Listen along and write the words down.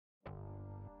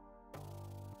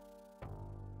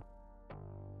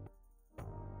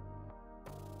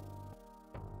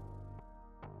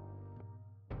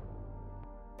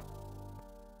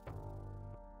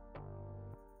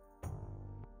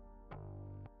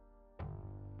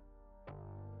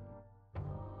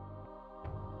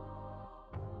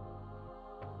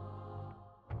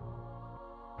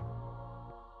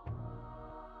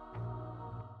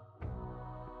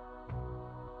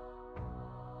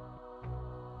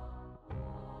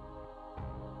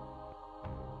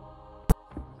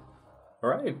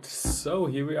Alright, so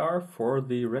here we are for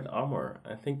the red armor.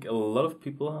 I think a lot of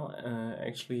people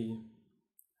actually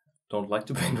don't like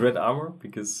to paint red armor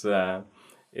because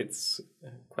it's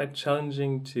quite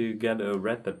challenging to get a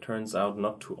red that turns out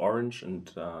not too orange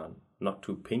and not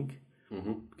too pink.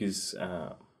 Because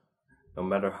no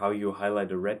matter how you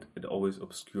highlight a red, it always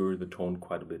obscures the tone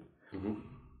quite a bit.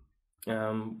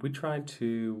 We try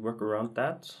to work around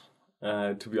that.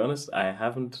 To be honest, I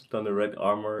haven't done a red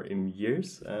armor in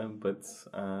years, but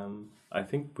I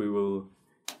think we will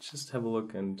just have a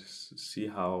look and see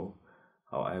how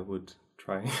I would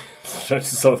try to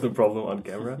solve the problem on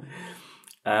camera.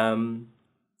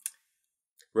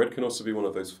 Red can also be one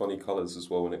of those funny colors as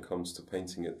well when it comes to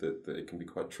painting it, that it can be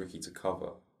quite tricky to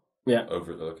cover. Yeah,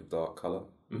 over like a dark color.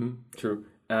 True.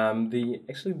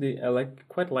 I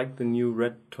quite like the new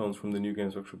red tones from the new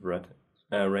Games Workshop red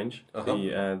range.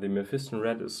 The Mephiston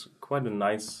red is quite a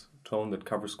nice tone that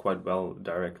covers quite well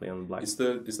directly on black. Is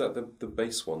that the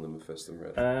base one, the Mephiston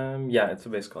red? Yeah, it's a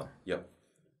base color. Yeah,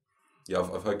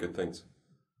 I've heard good things.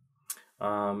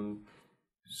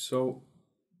 So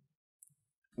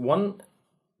one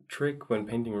trick when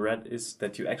painting red is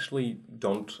that you actually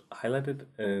don't highlight it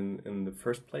in the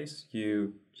first place.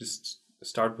 You just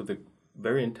start with a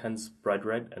very intense bright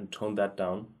red and tone that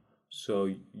down.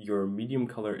 So your medium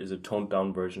color is a toned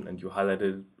down version, and you highlight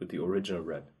it with the original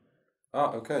red.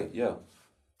 Ah, okay, yeah.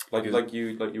 Like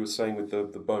you were saying with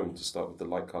the bone, to start with the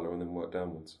light color and then work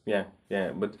downwards. Yeah.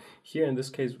 But here in this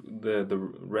case, the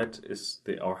red is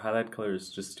our highlight color is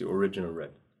just the original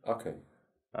red. Okay.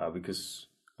 Because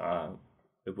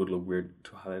it would look weird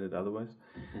to highlight it otherwise.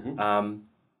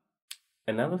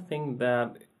 Another thing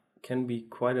that can be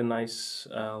quite a nice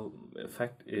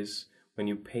effect is when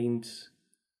you paint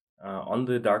on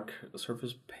the dark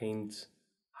surface, paint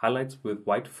highlights with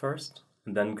white first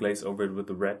and then glaze over it with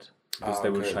the red, because they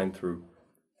will shine through.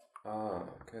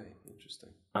 Okay,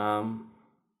 interesting.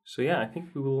 So yeah, I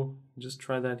think we will just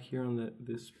try that here on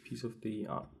this piece of the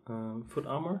foot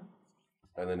armor.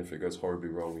 And then if it goes horribly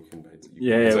wrong, we can paint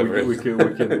it. We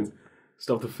can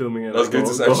stop the filming. And I was going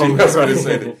to say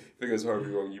that if it goes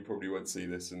horribly wrong, you probably won't see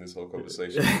this in this whole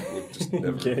conversation. We'll just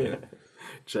never.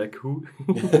 Jack who?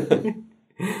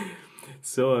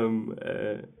 So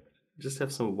just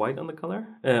have some white on the color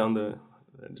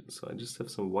so I just have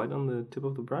some white on the tip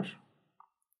of the brush.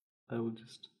 I will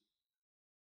just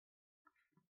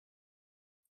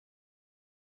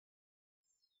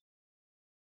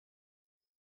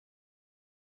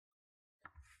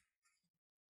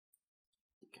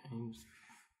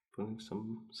putting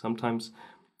sometimes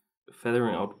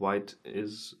feathering out white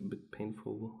is a bit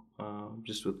painful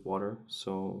just with water,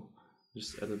 so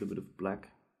just add a little bit of black.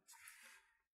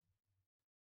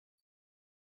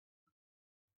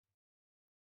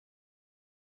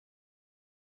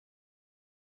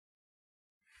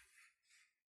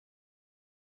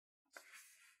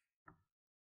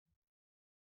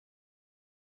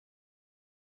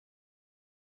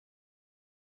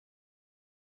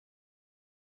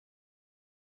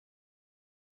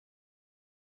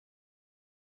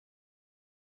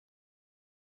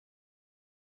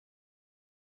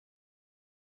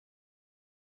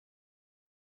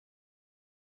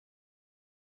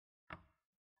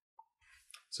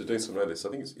 So doing something like this, I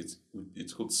think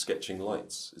it's called sketching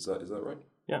lights. Is that right?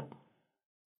 Yeah.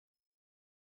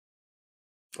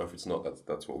 Or if it's not,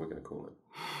 that's what we're going to call it.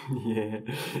 Yeah.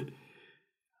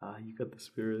 You got the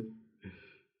spirit.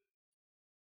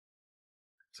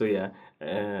 So yeah,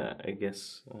 I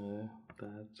guess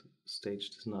that stage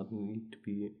does not need to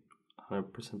be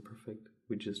 100% perfect.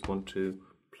 We just want to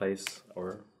place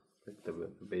the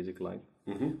basic light.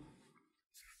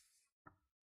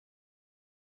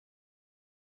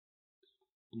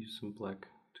 Use some black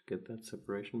to get that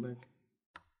separation back.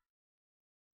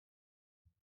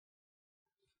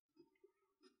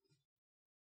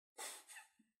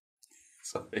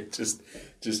 Sorry, just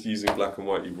using black and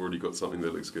white, you've already got something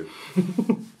that looks good.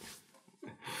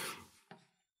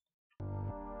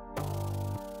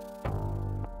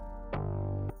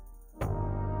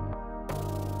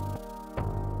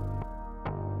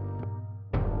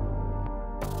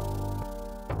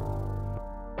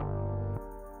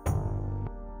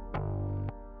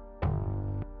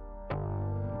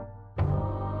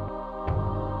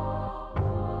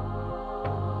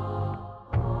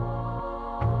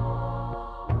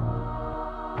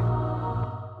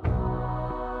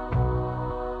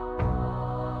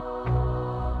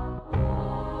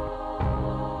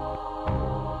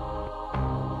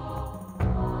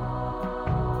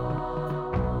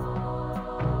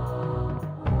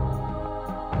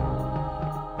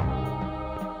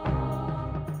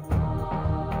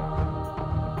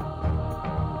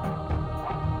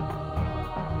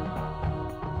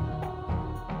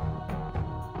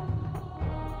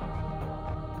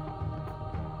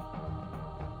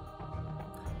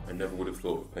 never would have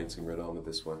thought of painting red armor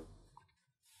this way.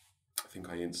 I think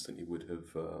I instantly would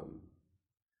have,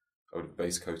 I would have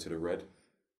base coated a red,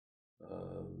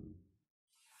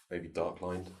 maybe dark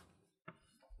lined,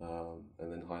 and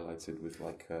then highlighted with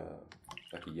like a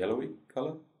yellowy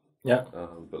color. Yeah.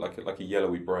 But like a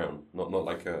yellowy brown, not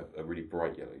like a really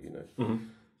bright yellow, you know. Mm-hmm.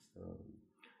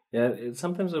 Yeah,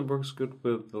 sometimes it works good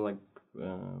with like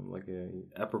a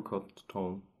apricot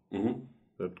tone. Mm-hmm.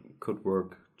 That could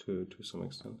work to some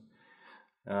extent.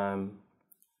 I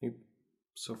think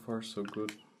so far so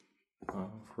good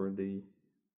for the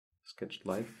sketched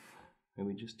light.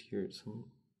 Maybe just here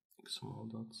some small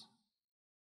dots.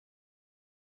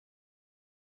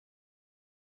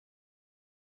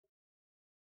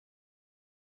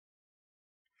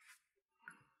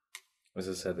 As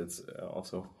I said, it's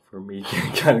also for me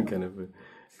kind of an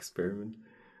experiment.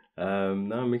 Now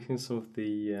I'm mixing some of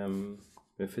the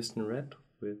Mephiston red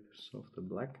with some of the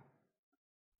black.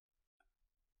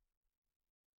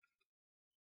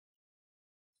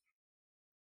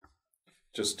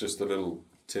 Just a little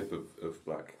tip of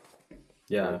black.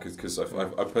 Yeah, because I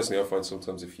personally find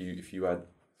sometimes if you add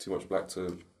too much black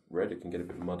to red, it can get a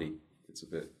bit muddy. It's a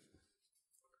bit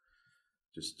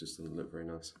just doesn't look very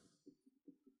nice.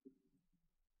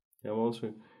 Yeah, I'm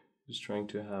also just trying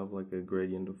to have like a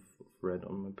gradient of red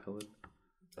on my palette.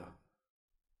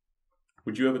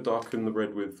 Would you ever darken the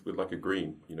red with like a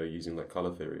green? You know, using like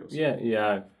color theory or something?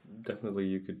 Yeah, definitely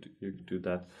you could do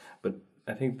that. But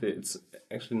I think that it's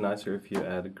actually nicer if you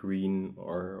add a green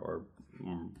or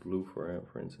blue,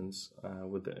 for instance,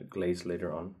 with the glaze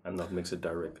later on, and not mix it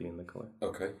directly in the color.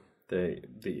 Okay.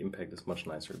 The impact is much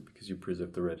nicer because you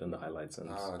preserve the red and the highlights and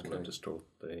do not distort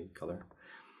the color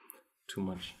too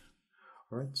much.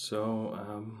 All right, so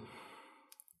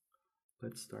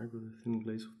let's start with a thin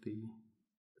glaze of the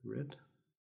red.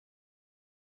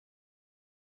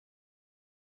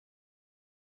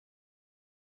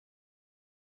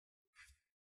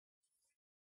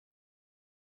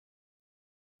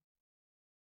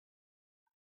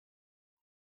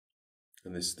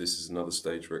 And this is another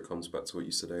stage where it comes back to what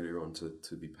you said earlier on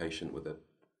to be patient with it.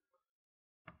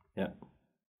 Yeah.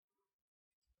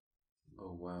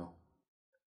 Oh wow.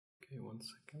 Okay, 1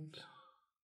 second.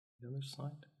 The other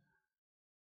side.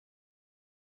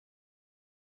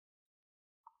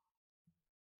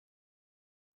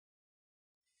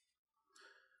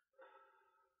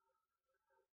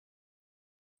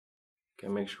 Okay,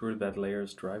 make sure that layer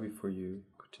is dry before you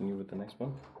continue with the next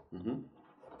one. Mm-hmm.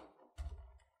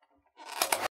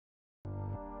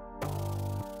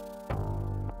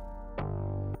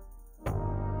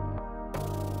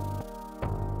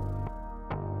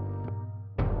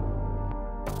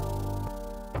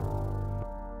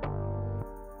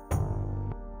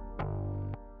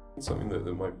 Something that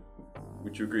might,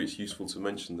 would you agree it's useful to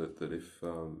mention that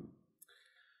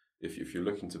if you're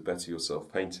looking to better yourself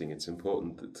painting, it's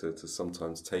important to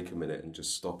sometimes take a minute and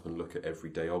just stop and look at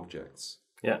everyday objects.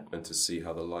 Yeah. And to see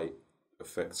how the light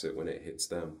affects it when it hits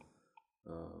them.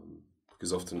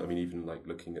 Because often, I mean, even like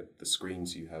looking at the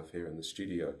screens you have here in the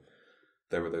studio,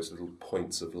 there are those little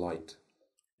points of light.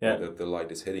 Yeah. The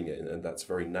light is hitting it, and that's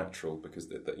very natural because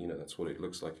that you know that's what it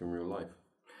looks like in real life.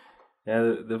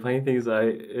 Yeah, the funny thing is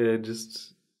I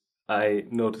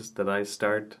noticed that I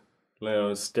start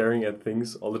staring at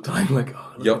things all the time, like,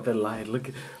 oh, look at the light, look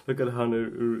at how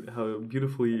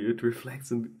beautifully it reflects,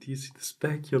 and do you see the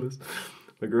speculas?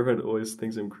 My girlfriend always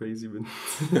thinks I'm crazy, but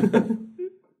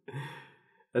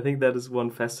I think that is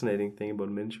one fascinating thing about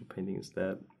miniature painting is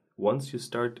that once you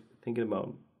start thinking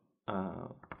about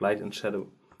light and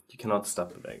shadow, you cannot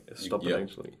stop it.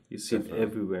 Actually, you see it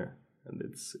everywhere. And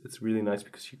it's really nice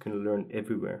because you can learn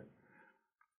everywhere.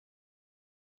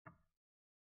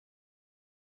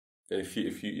 And if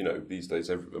you know these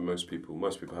days, most people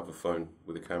have a phone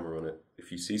with a camera on it.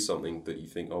 If you see something that you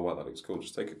think, oh wow, that looks cool,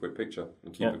 just take a quick picture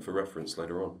and keep it for reference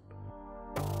later on.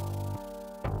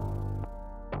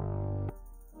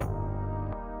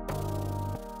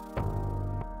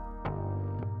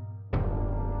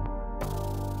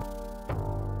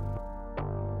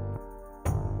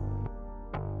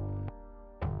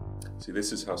 See,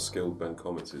 this is how skilled Ben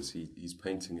Comet is. He's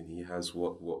painting and he has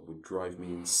what would drive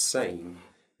me insane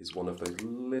is one of those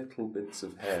little bits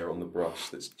of hair on the brush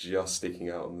that's just sticking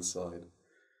out on the side.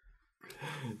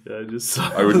 Yeah,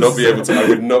 I would not be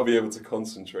able to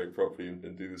concentrate properly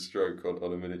and do the stroke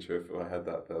on a miniature if I had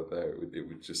that there. It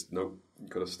would just nope. You've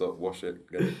got to stop, wash it,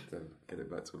 get it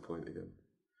back to a point again.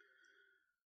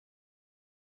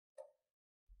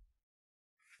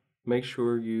 Make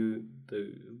sure the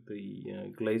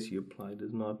glaze you apply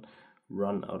does not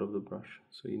run out of the brush,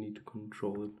 so you need to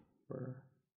control it where it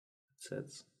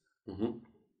sets. Mm-hmm.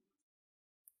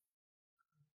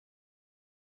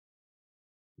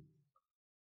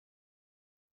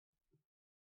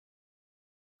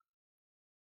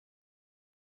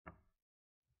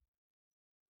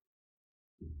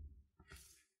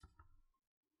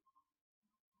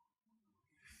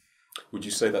 Would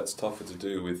you say that's tougher to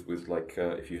do with like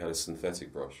if you had a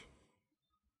synthetic brush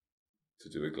to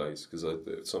do a glaze? Because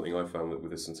something I found that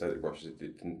with a synthetic brush, it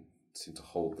didn't seem to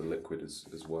hold the liquid as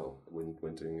well when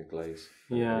doing a glaze.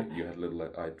 Yeah, you had a little.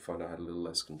 I'd find I had a little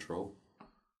less control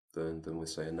than with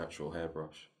say a natural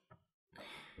hairbrush.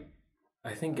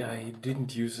 I think I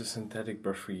didn't use a synthetic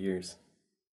brush for years.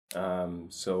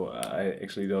 So I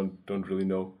actually don't really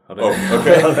know how to,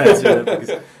 okay. how to answer that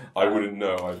because I wouldn't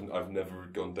know. I've never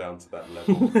gone down to that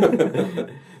level.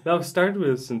 now I've started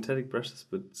with synthetic brushes,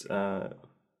 but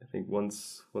I think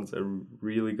once I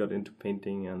really got into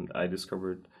painting and I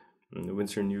discovered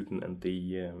Winsor Newton and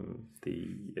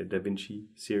the Da Vinci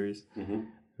series,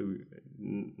 who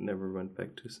never went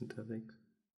back to synthetics.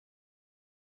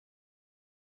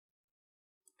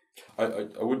 I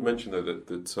would mention though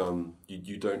that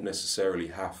you don't necessarily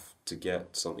have to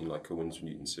get something like a Winsor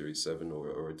Newton Series 7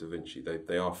 or a Da Vinci.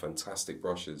 They are fantastic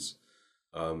brushes,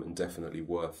 and definitely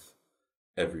worth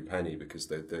every penny because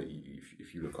they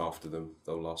if you look after them,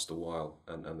 they'll last a while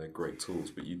and they're great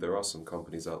tools. But there are some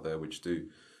companies out there which do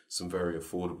some very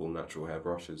affordable natural hair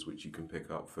brushes which you can pick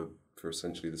up for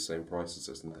essentially the same price as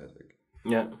a synthetic.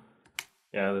 Yeah,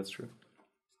 that's true.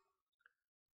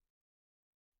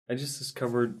 I just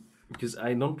discovered, because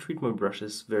I don't treat my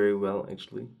brushes very well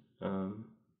actually. I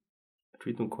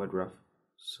treat them quite rough.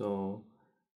 So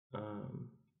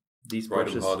these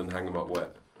brushes... Ride them hard and hang them up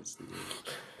wet.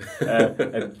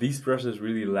 And these brushes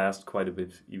really last quite a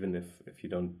bit, even if you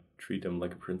don't treat them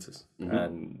like a princess.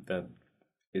 And that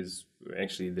is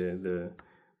actually the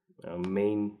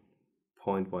main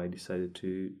point why I decided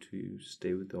to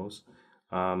stay with those.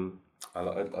 I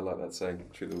like that saying,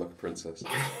 treat them like a princess.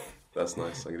 That's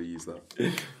nice. I'm going to use that.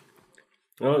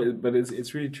 No, but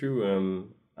it's really true.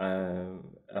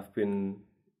 I've been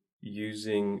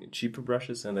using cheaper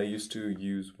brushes, and I used to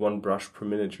use one brush per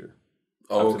miniature.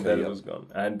 Oh, after that it was gone,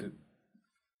 and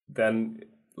then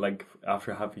like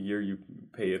after half a year, you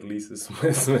pay at least as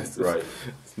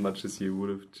much as you would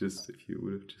have just if you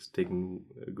would have just taken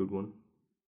a good one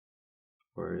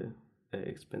or an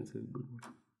expensive good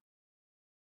one.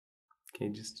 Okay,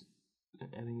 just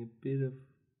adding a bit of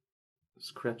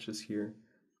scratches here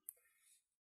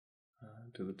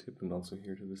to the tip and also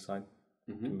here to the side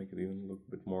to make it even look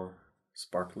a bit more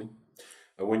sparkly.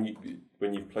 And when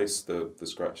you've placed the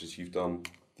scratches, you've done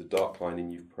the dark line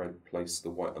and you've placed the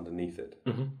white underneath it.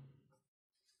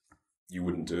 You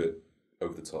wouldn't do it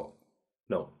over the top?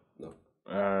 No.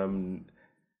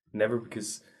 Never,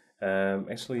 because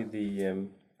actually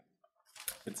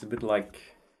it's a bit like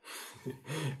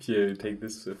if you take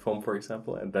this foam for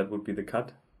example, and that would be the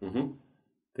cut.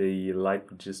 The light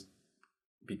would just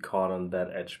be caught on that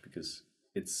edge because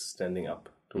it's standing up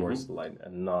towards the light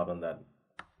and not on that.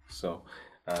 So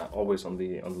always on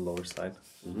the lower side.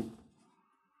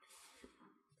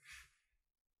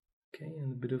 Okay,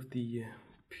 and a bit of the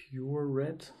pure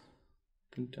red,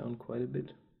 tint down quite a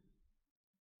bit.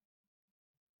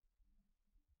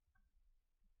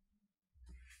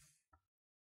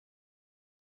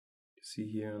 You see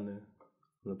here on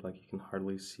the black, you can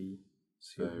hardly see.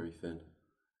 Very thin.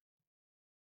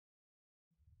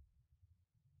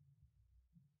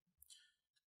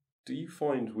 Do you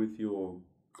find with your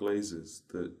glazes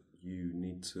that you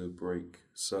need to break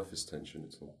surface tension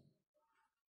at all?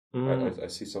 I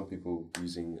see some people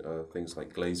using things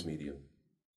like glaze medium.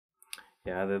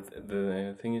 Yeah,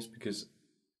 the thing is, because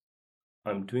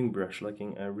I'm doing brush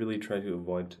lacking, I really try to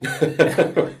avoid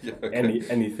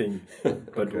anything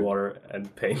but water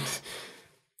and paint.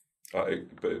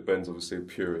 But Ben's obviously a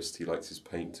purist. He likes his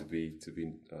paint to be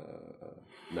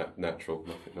natural,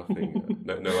 nothing,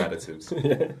 no additives.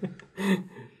 Yeah.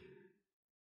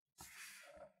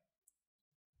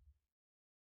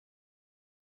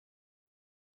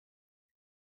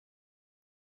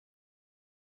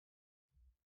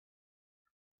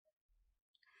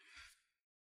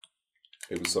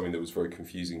 It was something that was very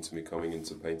confusing to me coming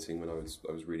into painting when I was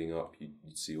reading up.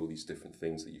 You'd see all these different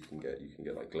things that you can get. You can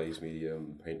get like glaze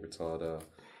medium, paint retarder,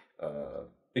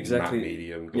 exactly. matte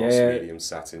medium, gloss medium,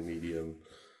 satin medium.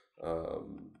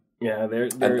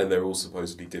 They're all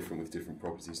supposedly different with different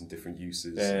properties and different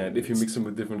uses. And if you mix them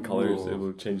with different colors, it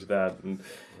will change that. And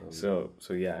so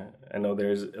yeah, I know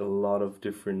there's a lot of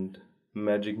different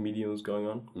magic mediums going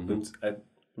on, but I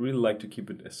really like to keep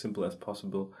it as simple as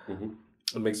possible.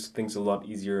 It makes things a lot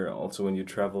easier also when you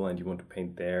travel and you want to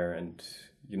paint there, and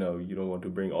you don't want to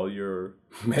bring all your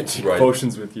magic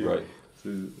potions with you. Right. So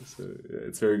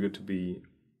it's very good to be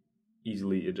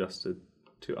easily adjusted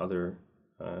to other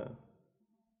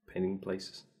painting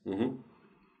places.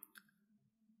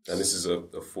 And this is a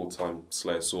 4-time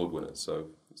Slayer sword winner, so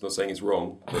it's not saying it's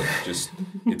wrong, but just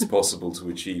it's possible to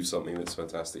achieve something that's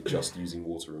fantastic just using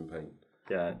water and paint.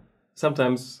 Yeah.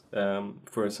 Sometimes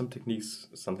for some techniques,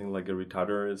 something like a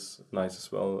retarder is nice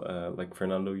as well. Like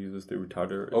Fernando uses the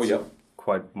retarder. It's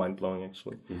quite mind-blowing,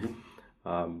 actually.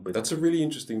 But that's a really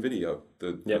interesting video,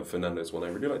 the Fernando's one. I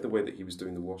really like the way that he was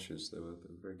doing the washes. They were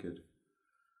very good.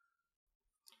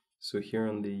 So here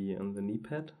on the knee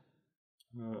pad,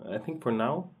 I think for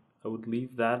now I would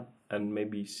leave that and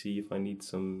maybe see if I need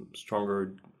some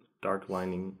stronger dark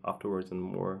lining afterwards and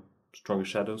more stronger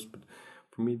shadows. But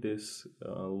for me, this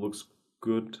looks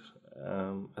good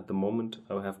at the moment.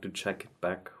 I'll have to check it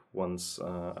back once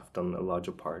I've done a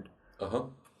larger part.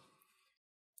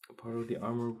 Part of the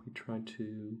armor, we try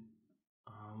to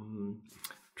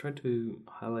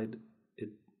highlight it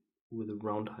with a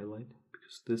round highlight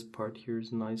because this part here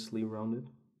is nicely rounded.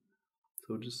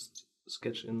 So just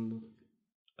sketch in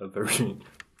a very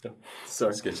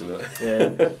sorry, sketching that.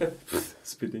 Yeah,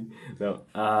 spitting. No,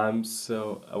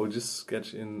 so I will just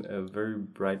sketch in a very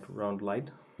bright round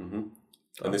light. And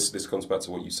this comes back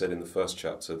to what you said in the first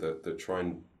chapter that try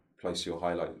and place your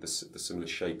highlight the similar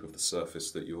shape of the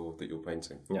surface that you're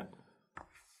painting. Yeah.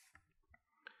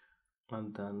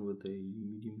 And then with a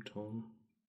medium tone,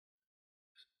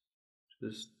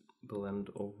 just blend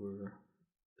over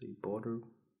the border,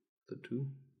 the two.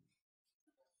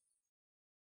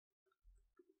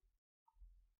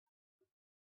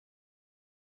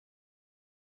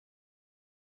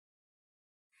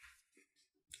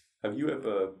 Have you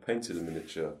ever painted a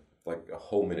miniature, like a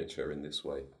whole miniature in this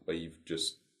way, where you've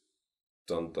just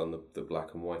done the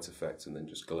black and white effect and then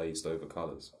just glazed over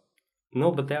colours?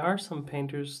 No, but there are some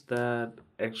painters that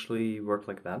actually work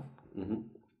like that.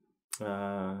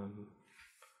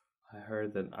 I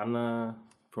heard that Anna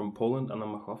from Poland, Anna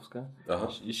Machowska,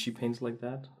 she paints like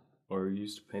that, or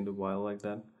used to paint a while like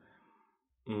that.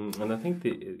 And I think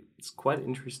it's quite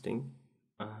interesting.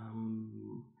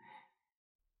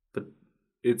 But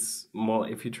it's more,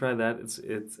 if you try that,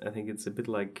 it's I think it's a bit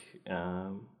like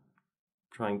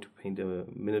trying to paint a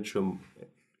miniature,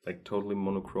 like totally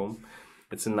monochrome.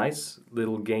 It's a nice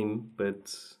little game,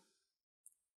 but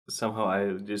somehow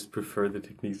I just prefer the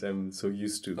techniques I'm so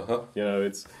used to. You know,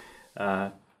 it's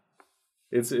a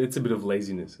bit of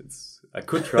laziness. I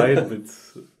could try it, but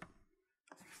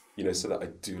you know, so that I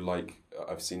do like.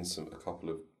 I've seen a couple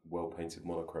of well painted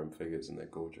monochrome figures, and they're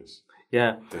gorgeous.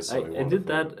 Yeah, I did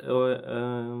that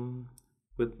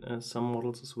with some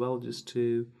models as well, just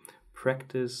to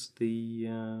practice the.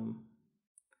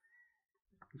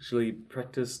 Actually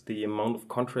practice the amount of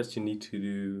contrast you need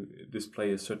to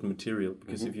display a certain material,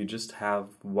 because if you just have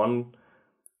one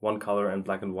color and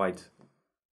black and white,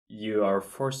 you are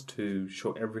forced to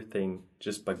show everything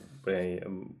just by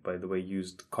the way you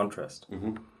used contrast,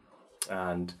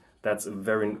 and that's a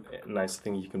very nice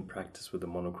thing you can practice with a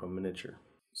monochrome miniature.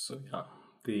 So yeah,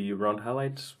 the round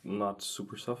highlight, not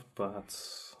super soft, but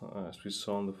as we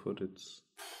saw on the foot, it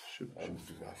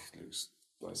looks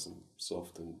nice and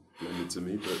soft and blended to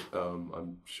me, but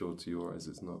I'm sure to your eyes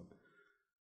it's not.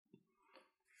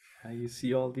 You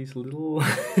see all these little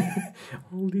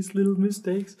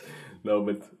mistakes. No,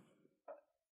 but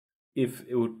if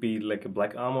it would be like a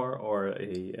black armor or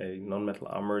a non-metal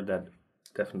armor, that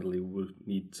definitely would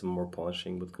need some more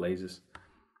polishing with glazes.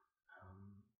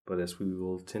 But as we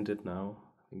will tint it now,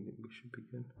 I think we should be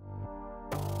good.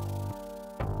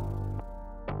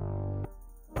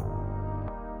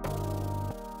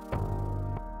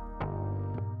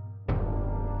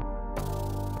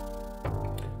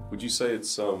 Would you say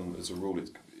it's as a rule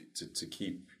to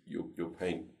keep your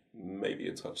paint maybe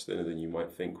a touch thinner than you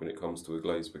might think when it comes to a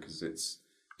glaze, because it's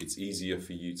easier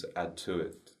for you to add to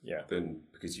it than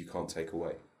because you can't take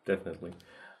away? Definitely.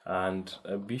 And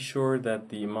be sure that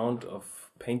the amount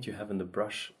of paint you have in the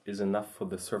brush is enough for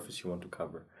the surface you want to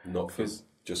cover.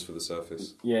 Just for the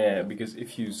surface? Yeah, because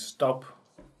if you stop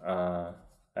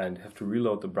and have to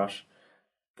reload the brush,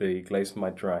 the glaze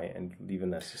might dry and leave a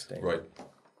nasty stain. Right.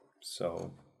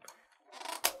 So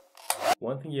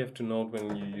one thing you have to note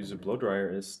when you use a blow dryer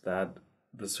is that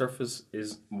the surface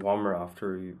is warmer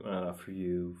after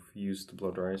you've used the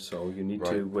blow dryer, so you need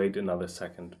to wait another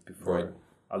second before. Right.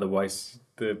 Otherwise,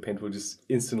 the paint will just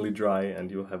instantly dry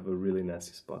and you'll have a really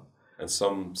nasty spot. And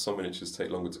some miniatures take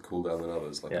longer to cool down than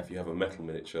others. Like if you have a metal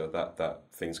miniature, that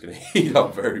thing's going to heat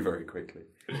up very, very quickly.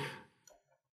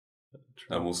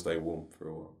 And will stay warm for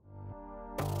a while.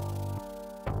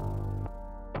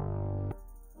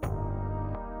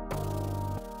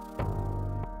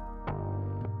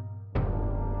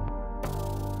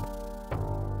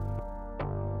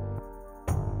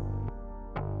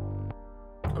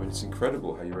 it's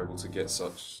incredible how you're able to get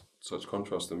such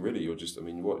contrast. And really, you're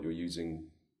using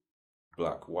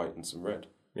black, white, and some red.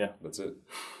 Yeah, that's it.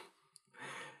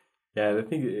 Yeah, I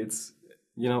think it's,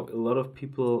 a lot of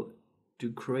people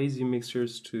do crazy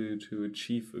mixtures to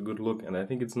achieve a good look, and I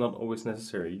think it's not always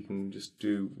necessary. You can just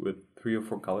do with 3 or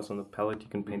 4 colors on the palette, you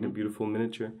can paint a beautiful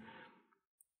miniature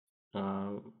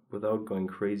without going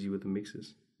crazy with the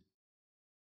mixes.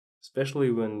 Especially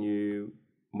when you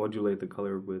modulate the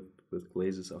color with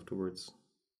glazes afterwards.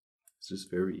 It's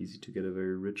just very easy to get a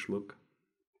very rich look.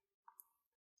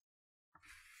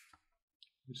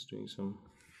 Just doing some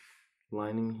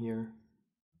lining here.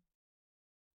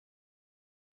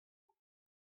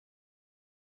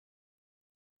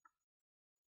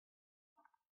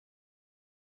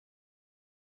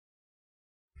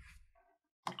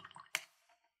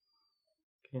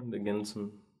 Okay, and again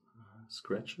some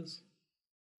scratches.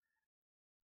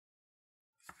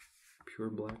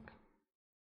 Pure black.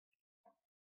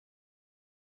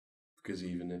 Because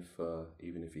even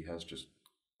if he has just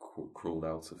crawled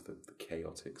out of the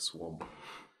chaotic swamp,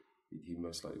 he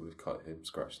most likely would have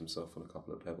scratched himself on a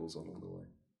couple of pebbles along the way.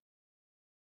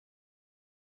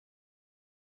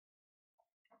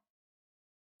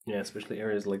 Yeah, especially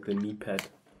areas like the knee pad.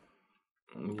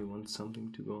 You want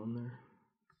something to go on there.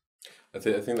 I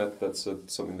think that's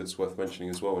something that's worth mentioning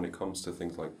as well when it comes to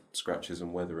things like scratches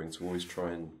and weathering. To always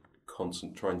try and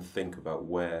think about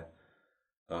where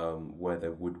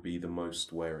there would be the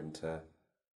most wear and tear,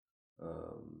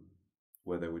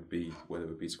 where there would be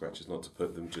scratches, not to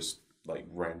put them just like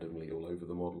randomly all over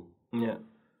the model. Yeah,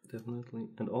 definitely,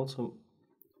 and also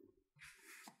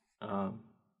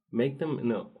make them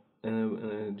in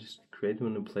a just create them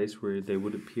in a place where they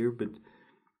would appear, but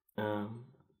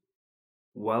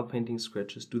while painting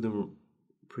scratches, do them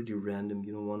pretty random.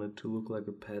 You don't want it to look like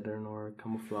a pattern or a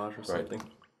camouflage or something.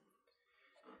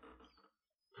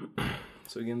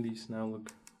 So again, these now look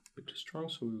a bit too strong,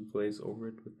 so we glaze over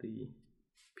it with the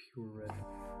pure red.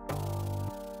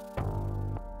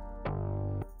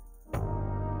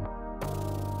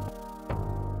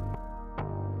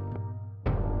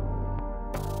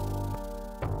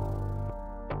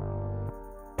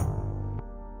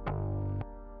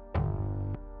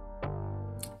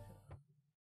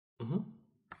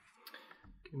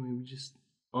 Okay, maybe just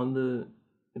on the.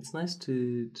 It's nice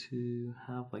to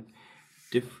have like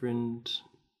different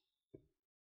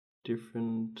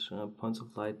points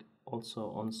of light also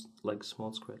on like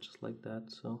small scratches like that.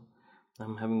 So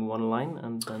I'm having one line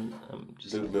and then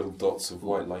just little dots of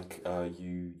white, like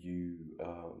you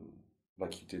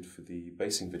did for the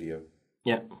basing video.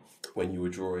 Yeah. When you were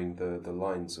drawing the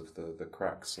lines of the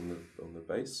cracks on the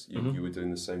base, you were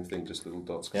doing the same thing, just little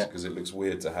dots, because it looks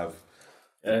weird to have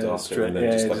straight,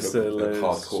 just like a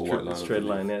hardcore white line. Straight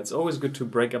line. Yeah, it's always good to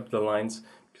break up the lines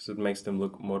because it makes them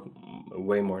look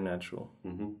way more natural.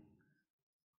 Mm-hmm.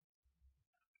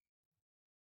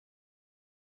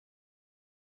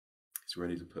 He's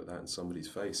ready to put that in somebody's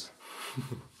face.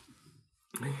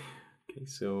 Okay,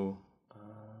 so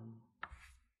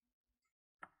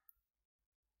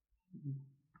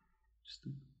just a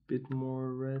bit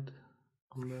more red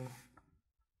here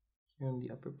on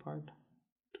the upper part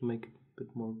to make it a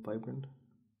bit more vibrant.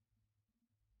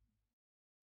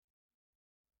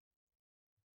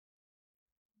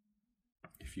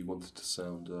 If you wanted to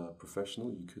sound professional,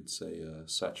 you could say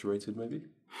saturated, maybe,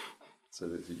 so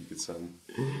that you could sound.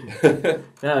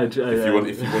 Yeah, if you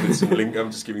wanted some lingo,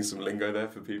 I'm just giving some lingo there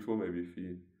for people. Maybe if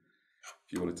you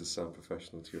wanted to sound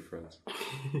professional to your friends.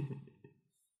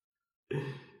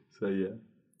 So yeah,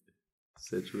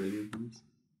 saturated these.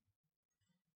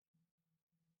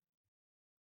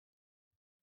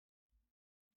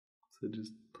 So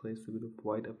just place a bit of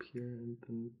white up here and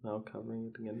then now covering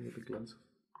it again with a glass of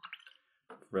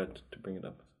red to bring it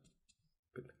up.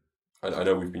 I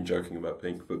know we've been joking about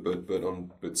pink,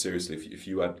 but seriously, if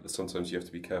you add, sometimes you have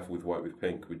to be careful with white with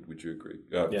pink. Would you agree?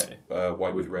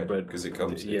 White with red, because it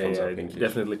comes out pinkish.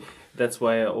 Definitely. That's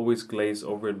why I always glaze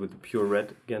over it with the pure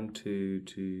red again to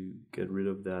get rid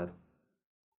of that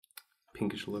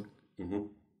pinkish look. Mm-hmm.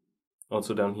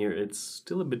 Also down here, it's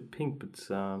still a bit pink, but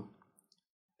I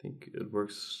think it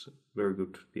works very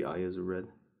good with the eye as a red.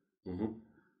 Mm-hmm.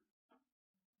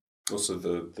 Also,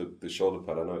 the shoulder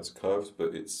pad, I know it's curved,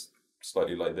 but it's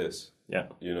slightly like this. Yeah.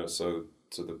 So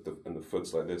the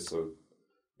foot's like this, so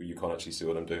you can't actually see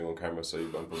what I'm doing on camera, so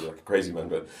I'm probably like a crazy man,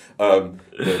 but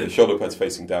the shoulder pad's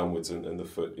facing downwards and the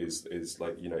foot is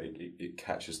like, it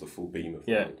catches the full beam of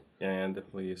the light. Yeah,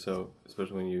 definitely. So,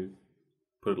 especially when you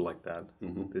put it like that,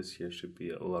 this here should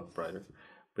be a lot brighter.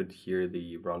 But here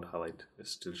the round highlight is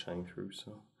still shining through,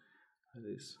 so That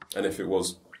is. And if it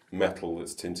was metal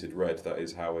that's tinted red, that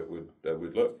is how it would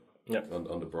look. Yeah.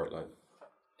 Under bright light.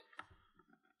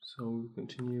 So we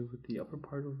continue with the upper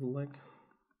part of the leg.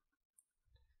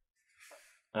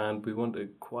 And we want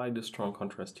quite a strong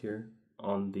contrast here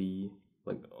on the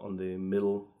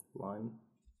middle line.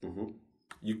 Mm-hmm.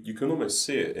 You can almost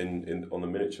see it in on the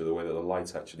miniature, the way that the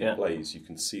light actually plays. You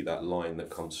can see that line that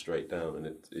comes straight down,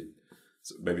 and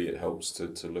so maybe it helps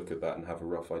to look at that and have a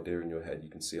rough idea in your head. You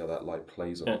can see how that light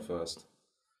plays on it first.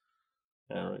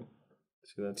 Yeah, right.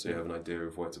 See that? So you have an idea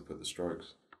of where to put the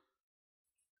strokes.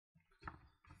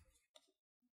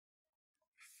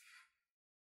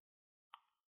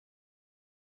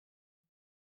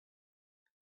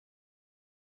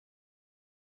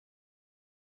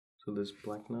 So this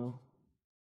black now.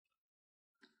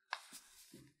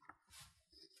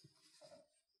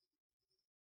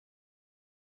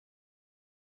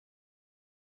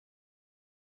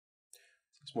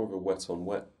 It's more of a wet on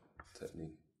wet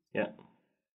technique. Yeah.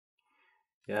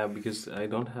 Yeah, because I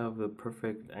don't have the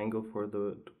perfect angle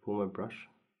to pull my brush.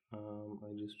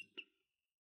 I just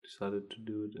decided to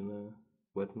do it in a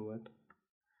wet and wet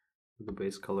with the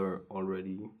base color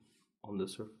already on the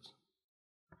surface.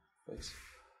 Base.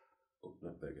 Oh,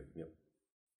 no, there you go. Yep.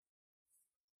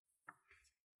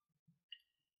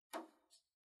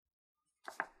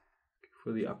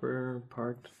 For the upper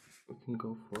part, we can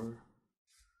go for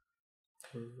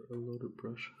a loaded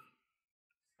brush.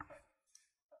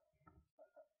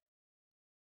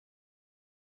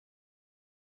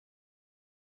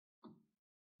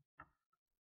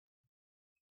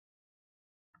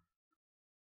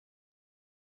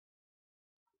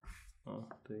 Oh,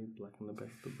 the black on the back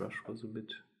of the brush was a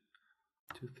bit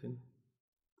too thin.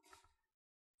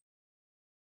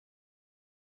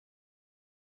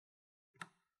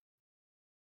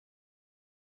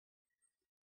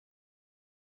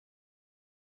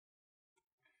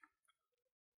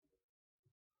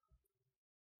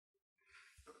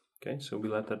 Okay, so we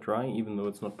let that dry, even though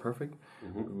it's not perfect.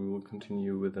 We will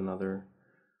continue with another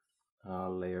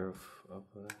layer of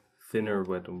a thinner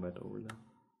wet on wet overlay.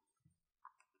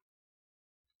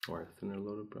 Or a thinner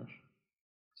loaded brush.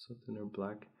 So thinner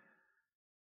black.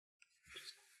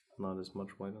 Just not as much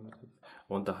white on the tip.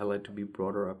 I want the highlight to be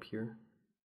broader up here.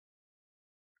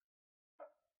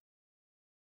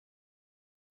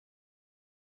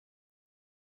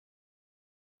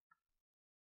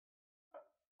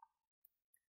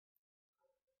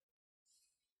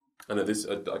 And at this,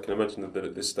 I can imagine that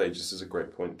at this stage, this is a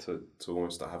great point to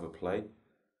almost have a play.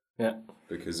 Yeah.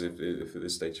 Because if at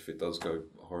this stage, if it does go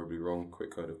horribly wrong,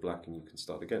 quick coat of black and you can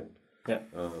start again. Yeah.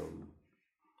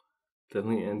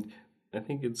 Definitely, and I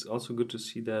think it's also good to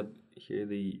see that here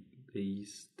the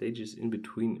stages in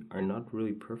between are not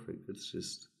really perfect. It's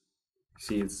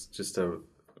just a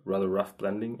rather rough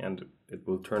blending, and it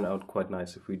will turn out quite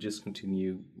nice if we just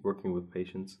continue working with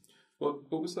patience.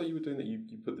 What was that you were doing that you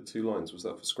put the two lines? Was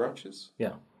that for scratches?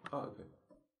 Yeah. Oh, okay.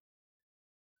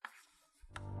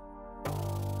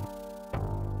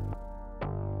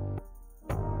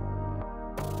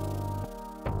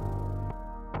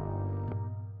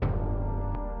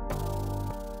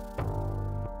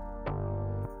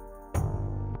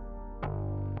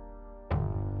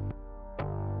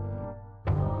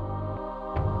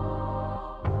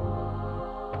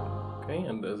 Okay,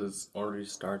 and as it already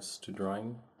starts to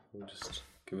drying, we'll just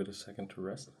give it a second to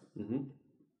rest. Mm-hmm.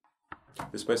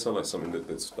 This may sound like something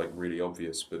that's like really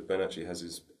obvious, but Ben actually has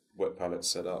his wet palette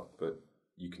set up, but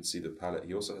you can see the palette.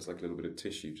 He also has like a little bit of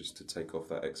tissue just to take off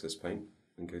that excess paint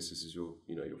in case this is your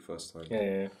first time.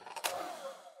 Yeah.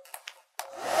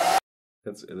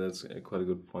 That's quite a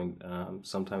good point.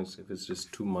 Sometimes if it's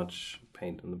just too much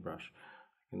paint on the brush,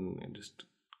 I can just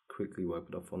quickly wipe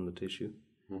it off on the tissue.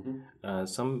 Mm-hmm.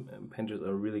 Some painters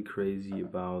are really crazy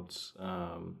about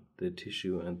the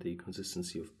tissue and the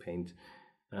consistency of paint.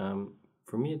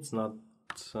 For me, it's not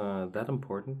that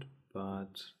important,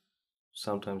 but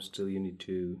sometimes still you need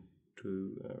to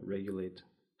regulate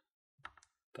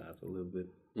that a little bit.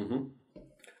 Mm-hmm.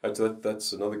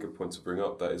 That's another good point to bring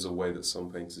up. That is a way that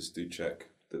some painters do check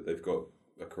that they've got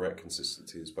a correct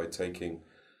consistency, is by taking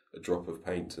a drop of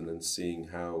paint and then seeing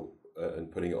how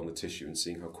and putting it on the tissue and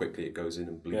seeing how quickly it goes in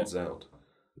and bleeds out.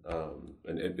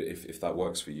 And if that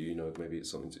works for you, maybe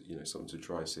it's something to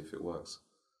try, see if it works.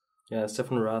 Yeah,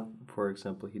 Stefan Rath, for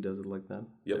example, he does it like that.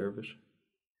 Yep. Dervish.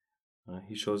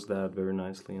 He shows that very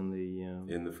nicely in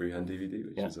the freehand DVD,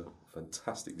 which is a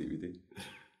fantastic DVD.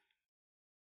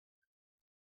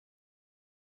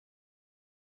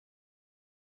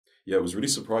 Yeah, it was really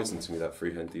surprising to me, that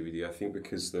freehand DVD. I think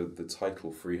because the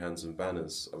title, Free Hands and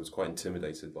Banners, I was quite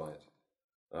intimidated by it.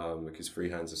 because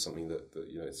freehands is something that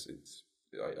you know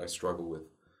I struggle with.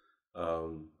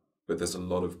 But there's a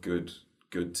lot of good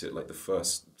tip. Like the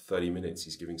first 30 minutes,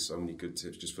 he's giving so many good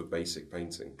tips just for basic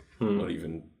painting. Not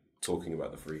even talking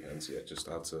about the freehands yet, just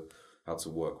how to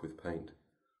work with paint.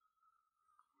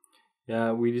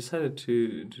 Yeah, we decided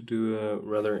to do a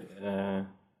rather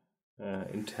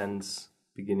intense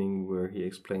beginning where he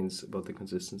explains about the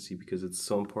consistency, because it's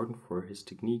so important for his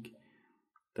technique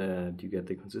that you get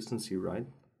the consistency right.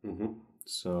 Mm-hmm.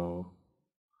 So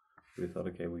we thought,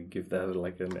 okay, we give that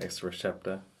like an extra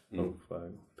chapter of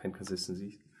paint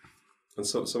consistency. And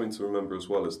so, something to remember as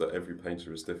well is that every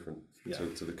painter is different Yeah.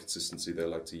 to the consistency they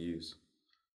like to use.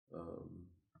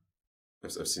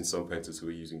 I've seen some painters who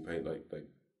are using paint like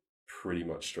pretty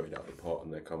much straight out the pot,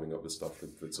 and they're coming up with stuff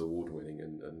that's award winning.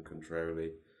 And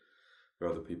contrarily, there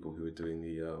are other people who are doing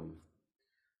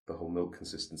the whole milk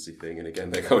consistency thing, and again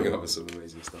they're coming up with some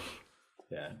amazing stuff.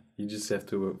 Yeah, you just have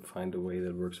to find a way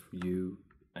that works for you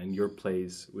and your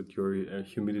place with your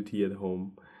humidity at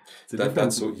home.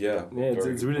 It's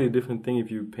it's really a different thing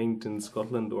if you paint in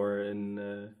Scotland or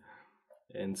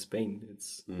in Spain.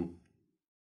 It's I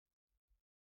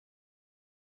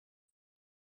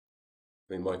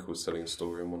mean, Michael was telling a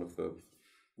story in one of the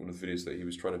videos that he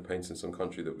was trying to paint in some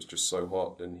country that was just so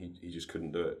hot, and he just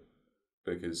couldn't do it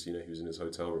because he was in his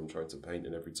hotel room trying to paint,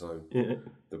 and every time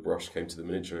the brush came to the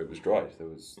miniature, it was dry. There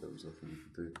was nothing you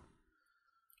could do.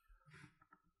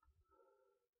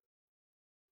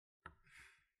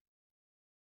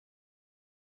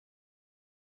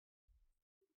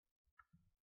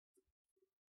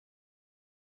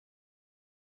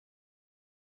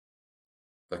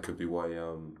 That could be why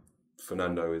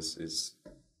Fernando is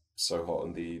so hot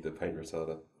on the paint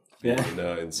retarder.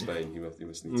 In Spain, you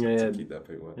must need to keep that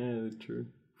paint wet. Yeah, true.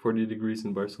 40 degrees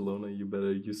in Barcelona, you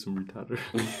better use some retarder.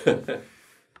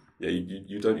 Yeah,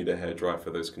 you don't need a hairdryer for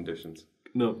those conditions.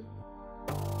 No.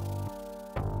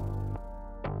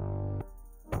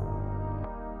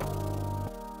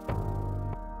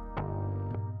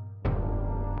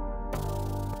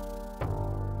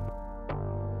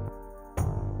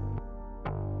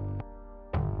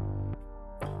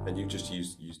 And you just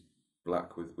use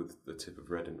black with the tip of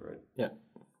red in, right? Yeah.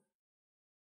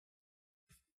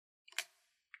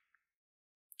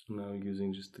 I'm now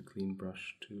using just a clean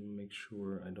brush to make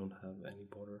sure I don't have any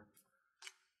border.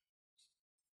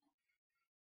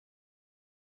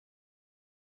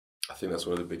 I think that's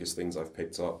one of the biggest things I've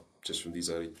picked up just from these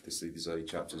early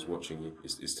chapters watching you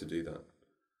is to do that.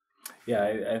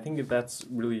 Yeah, I think that's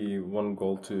really one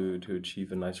goal to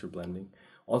achieve a nicer blending.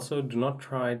 Also, do not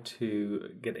try to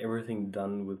get everything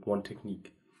done with one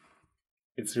technique.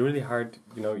 It's really hard,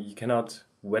 you cannot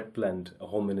wet blend a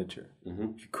whole miniature.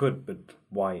 Mm-hmm. You could, but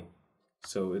why?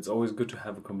 So it's always good to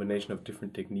have a combination of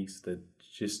different techniques that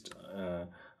just are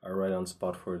right on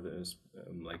spot for the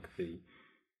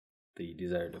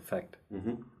desired effect.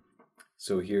 Mm-hmm.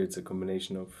 So here it's a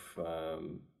combination of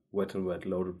wet and wet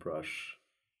loaded brush,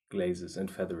 glazes, and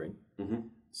feathering. Mm-hmm.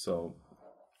 So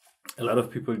a lot of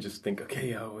people just think,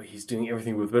 okay, he's doing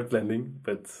everything with wet blending,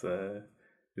 but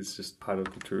it's just part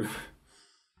of the truth.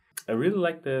 I really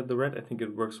like the red. I think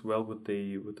it works well with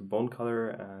the bone color,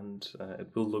 and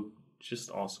it will look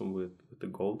just awesome with the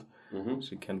gold. Mm-hmm.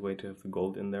 So you can't wait to have the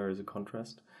gold in there as a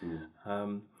contrast.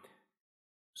 Mm.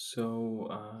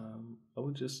 I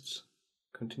will just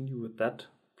continue with that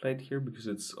plate here, because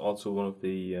it's also one of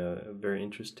the very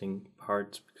interesting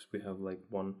parts, because we have like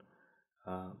one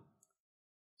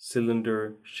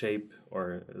cylinder shape,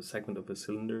 or a segment of a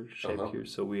cylinder shape here.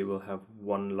 So we will have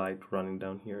one light running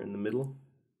down here in the middle.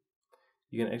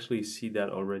 You can actually see that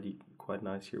already quite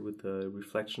nice here with the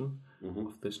reflection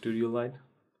of the studio light.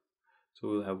 So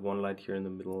we'll have one light here in the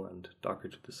middle and darker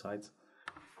to the sides.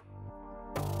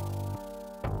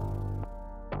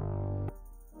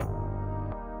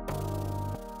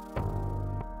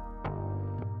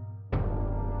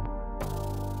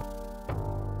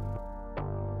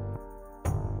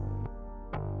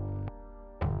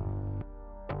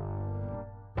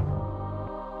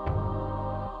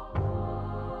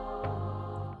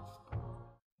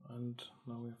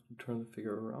 Now we have to turn the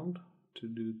figure around to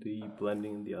do the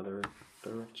blending in the other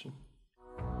direction.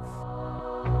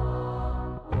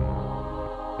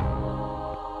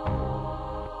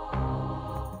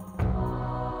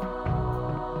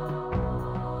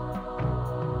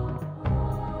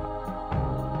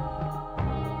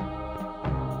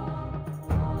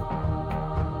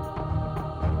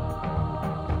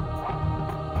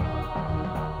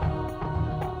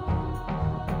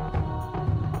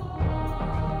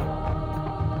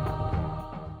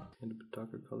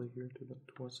 Color here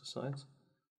towards the sides.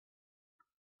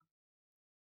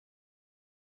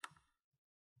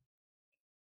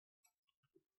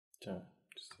 Yeah,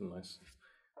 just a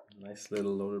nice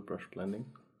little loaded brush blending.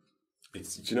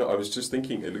 It's, do you know, I was just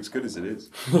thinking it looks good as it is.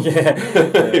 Yeah.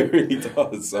 It really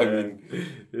does. I mean,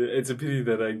 it's a pity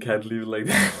that I can't leave it like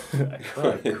that. I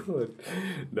thought I could.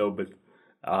 No, but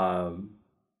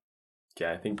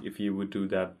yeah, I think if you would do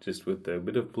that just with a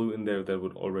bit of blue in there, that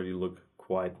would already look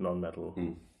quite non-metal.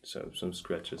 So some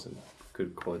scratches and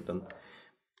could call it done.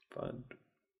 But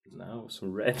now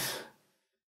some red.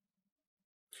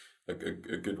 a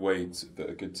good way,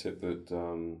 a good tip that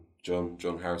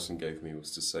John Harrison gave me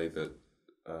was to say that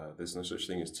there's no such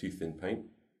thing as too thin paint,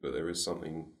 but there is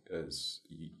something as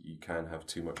you can have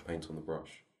too much paint on the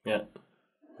brush. Yeah.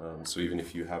 So even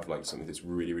if you have like something that's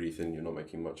really, really thin, you're not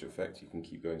making much effect, you can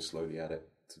keep going slowly at it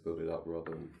to build it up rather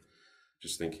than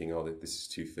just thinking, oh, this is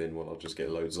too thin, well, I'll just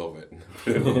get loads of it and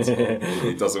put it on top.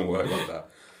 It doesn't work like that.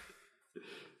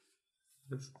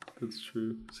 That's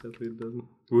true. Sadly, it doesn't.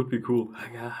 It would be cool.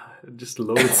 Just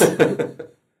loads.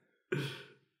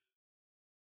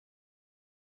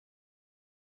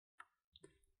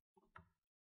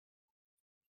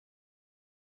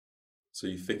 So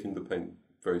you thickened the paint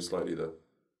very slightly there.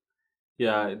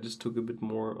 Yeah, I just took a bit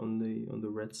more on the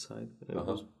red side. It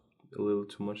was a little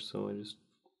too much, so I just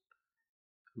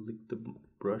licked the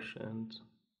brush and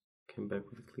came back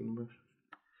with a clean brush.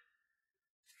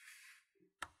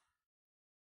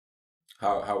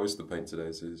 How is the paint today?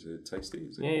 Is it tasty?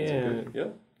 Is it good?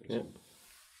 Yeah. Yeah.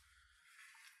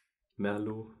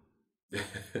 Merlot.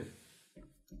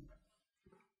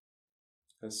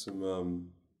 Has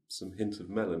some hint of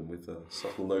melon with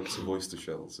subtle notes of oyster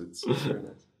shells. It's very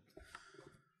nice.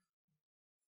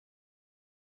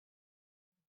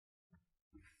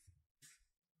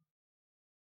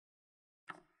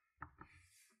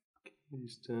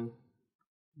 Just a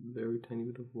very tiny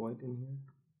bit of white in here.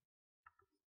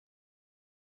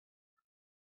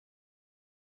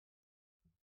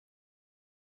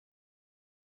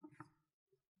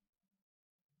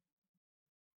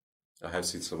 I have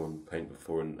seen someone paint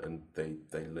before, and they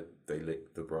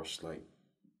lick the brush like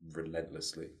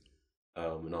relentlessly.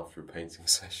 And after a painting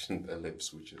session, their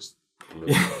lips were just blue.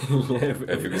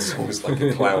 It was almost like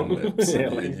a clown lips.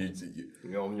 Yeah,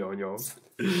 Yum, yum, yum.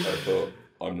 I thought,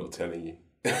 I'm not telling you.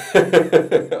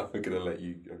 I'm gonna let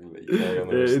you carry on.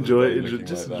 Enjoy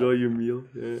your meal.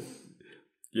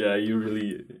 Yeah, you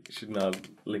really should not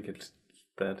lick it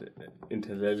that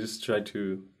intensely. I just try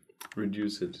to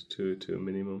reduce it to a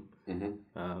minimum.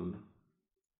 Mm-hmm.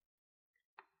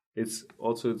 It's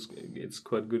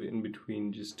quite good in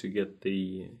between just to get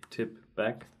the tip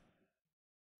back.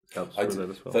 Helps for that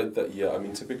as well. Yeah, I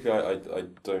mean, typically I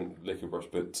don't lick a brush,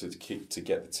 but to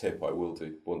get the tip, I will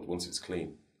do once it's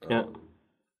clean. Yeah.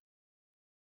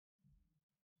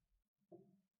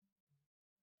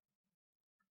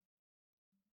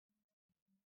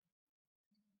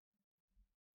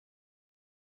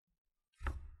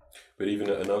 But even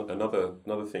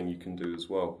another thing you can do as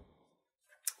well.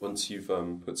 Once you've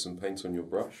put some paint on your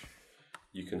brush,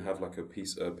 you can have like a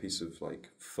piece of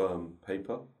like firm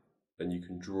paper, and you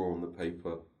can draw on the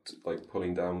paper like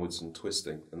pulling downwards and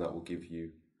twisting, and that will give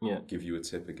you a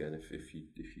tip again if you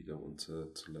don't want to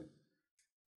lick.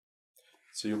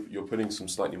 So you're putting some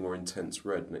slightly more intense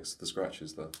red next to the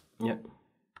scratches there. Yeah.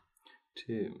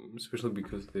 Especially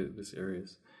because this area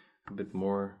is a bit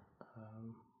more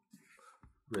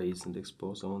raised and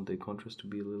exposed. I want the contrast to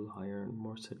be a little higher and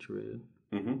more saturated.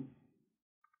 Mm-hmm.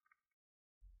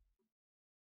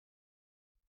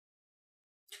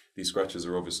 These scratches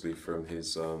are obviously from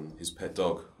his pet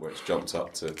dog, where it's jumped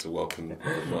up to welcome the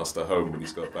master home when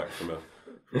he's got back from a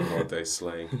hard day's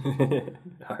sleighing.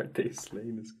 Hard day's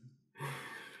sleighing is good.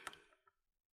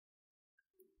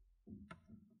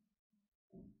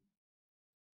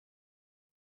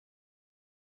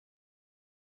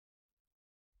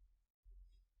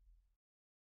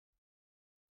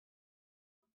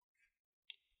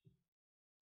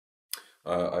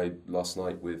 Last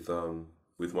night with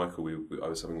Michael, I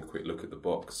was having a quick look at the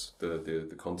box,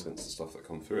 the contents and stuff that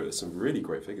come through it. There's some really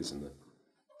great figures in there.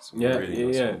 Really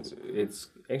nice ones. It's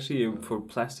actually for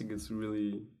plastic. It's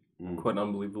really quite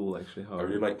unbelievable. Actually, how I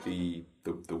really like the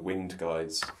winged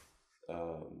guys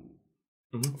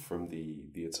from the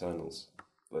Eternals.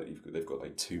 Like they've got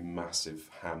like two massive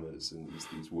hammers and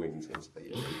these wings. And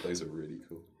those are really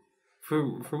cool.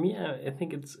 For me, I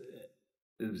think it's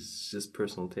just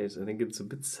personal taste. I think it's a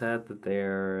bit sad that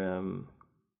they're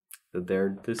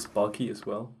this bulky as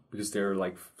well, because they're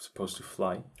like supposed to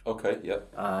fly. Okay, yeah.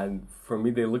 And for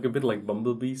me, they look a bit like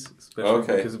bumblebees,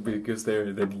 especially because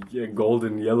they're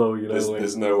golden yellow. You know,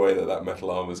 there's no way that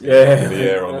metal armor's going to get in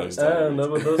the air on those.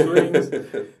 Not with those wings.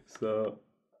 So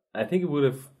I think it would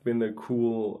have been a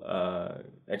cool,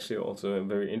 actually also a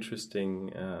very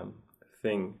interesting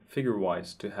thing,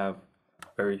 figure-wise, to have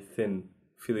very thin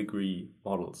filigree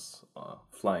models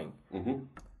flying. Mm-hmm.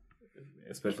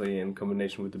 Especially in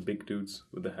combination with the big dudes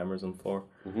with the hammers on floor.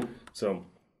 Mm-hmm. So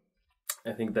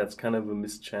I think that's kind of a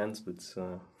missed chance, but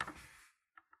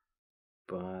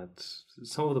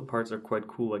some of the parts are quite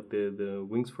cool. Like the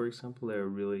wings, for example, they're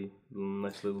really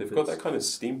nice little. They've bits. got that kind of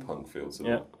steampunk feel to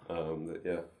them.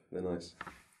 Yeah, they're nice.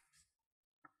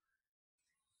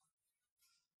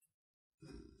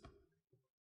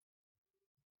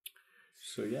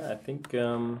 So yeah, I think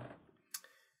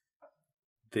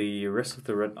the rest of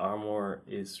the red armor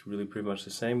is really pretty much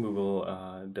the same. We will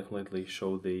definitely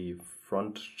show the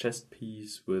front chest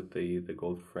piece with the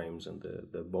gold frames and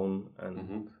the bone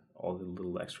and all the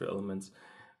little extra elements.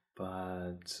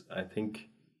 But I think,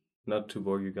 not to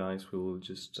bore you guys, we will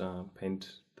just paint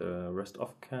the rest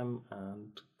off cam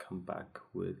and come back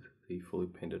with the fully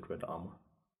painted red armor.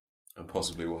 And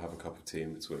possibly we'll have a cup of tea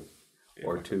in between. Yeah.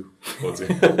 Or two. Or two.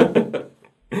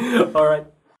 All right.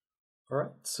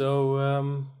 So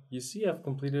you see, I've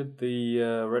completed the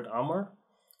red armor.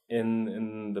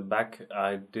 In the back,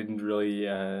 I didn't really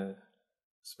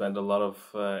spend a lot of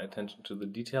attention to the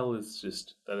detail. It's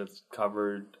just that it's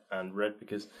covered and red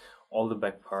because all the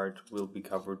back part will be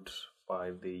covered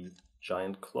by the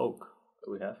giant cloak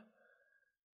that we have.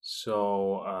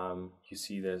 So you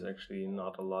see, there's actually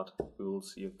not a lot. We will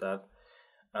see of that.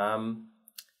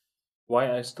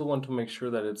 Why I still want to make sure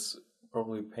that it's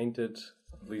properly painted,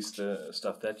 at least the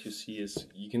stuff that you see, is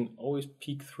you can always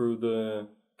peek through the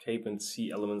cape and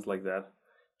see elements like that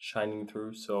shining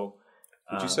through. So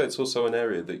would you say it's also an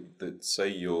area that say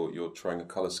you're trying a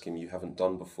color scheme you haven't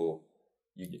done before?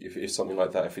 If something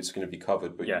like that, if it's going to be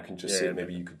covered, but you can just see it,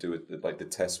 maybe you could do it like the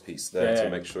test piece there to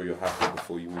make sure you're happy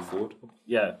before you move forward.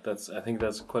 Yeah, I think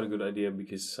that's quite a good idea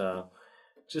because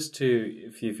just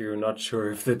to, if you're not sure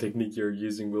if the technique you're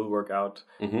using will work out,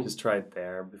 just try it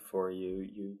there before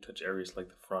you touch areas like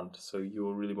the front. So you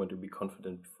will really want to be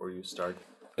confident before you start.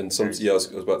 And I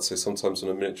was about to say, sometimes on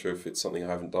a miniature, if it's something I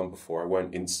haven't done before, I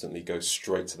won't instantly go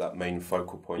straight to that main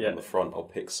focal point on the front. I'll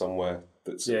pick somewhere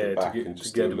that's at the back and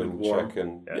just do a little check.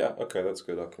 And okay, that's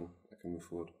good. I can move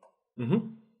forward.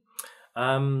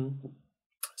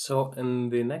 So in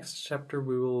the next chapter,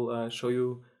 we will show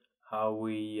you how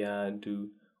we do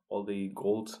all the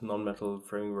gold non-metal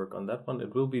framework on that one.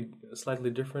 It will be slightly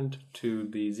different to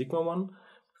the Sigmar one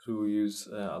because we will use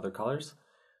other colors.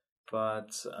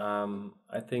 But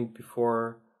I think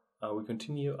before we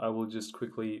continue, I will just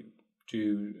quickly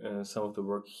do some of the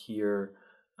work here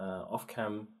off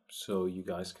cam so you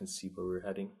guys can see where we're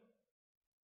heading.